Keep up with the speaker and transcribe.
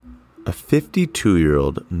A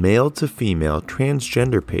 52-year-old male to female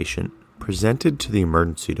transgender patient presented to the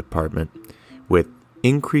emergency department with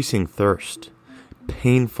increasing thirst,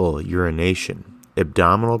 painful urination,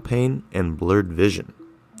 abdominal pain, and blurred vision.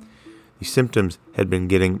 The symptoms had been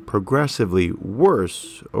getting progressively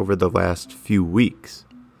worse over the last few weeks.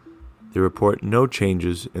 They report no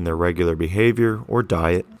changes in their regular behavior or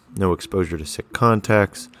diet, no exposure to sick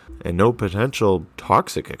contacts, and no potential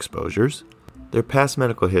toxic exposures. Their past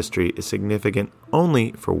medical history is significant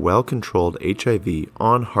only for well-controlled HIV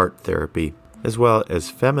on-heart therapy, as well as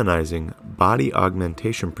feminizing body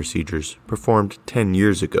augmentation procedures performed 10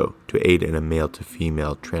 years ago to aid in a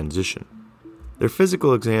male-to-female transition. Their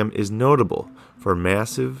physical exam is notable for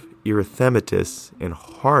massive erythematous and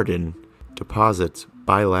hardened deposits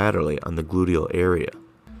bilaterally on the gluteal area,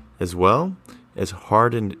 as well as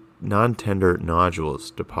hardened non-tender nodules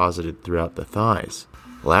deposited throughout the thighs.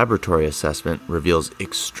 Laboratory assessment reveals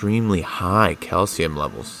extremely high calcium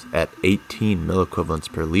levels at 18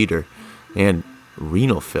 milliequivalents per liter and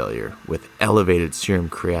renal failure with elevated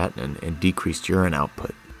serum creatinine and decreased urine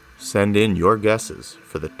output. Send in your guesses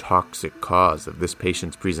for the toxic cause of this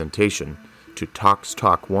patient's presentation to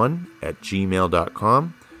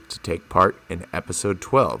toxtalk1@gmail.com to take part in episode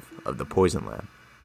 12 of the Poison Lab.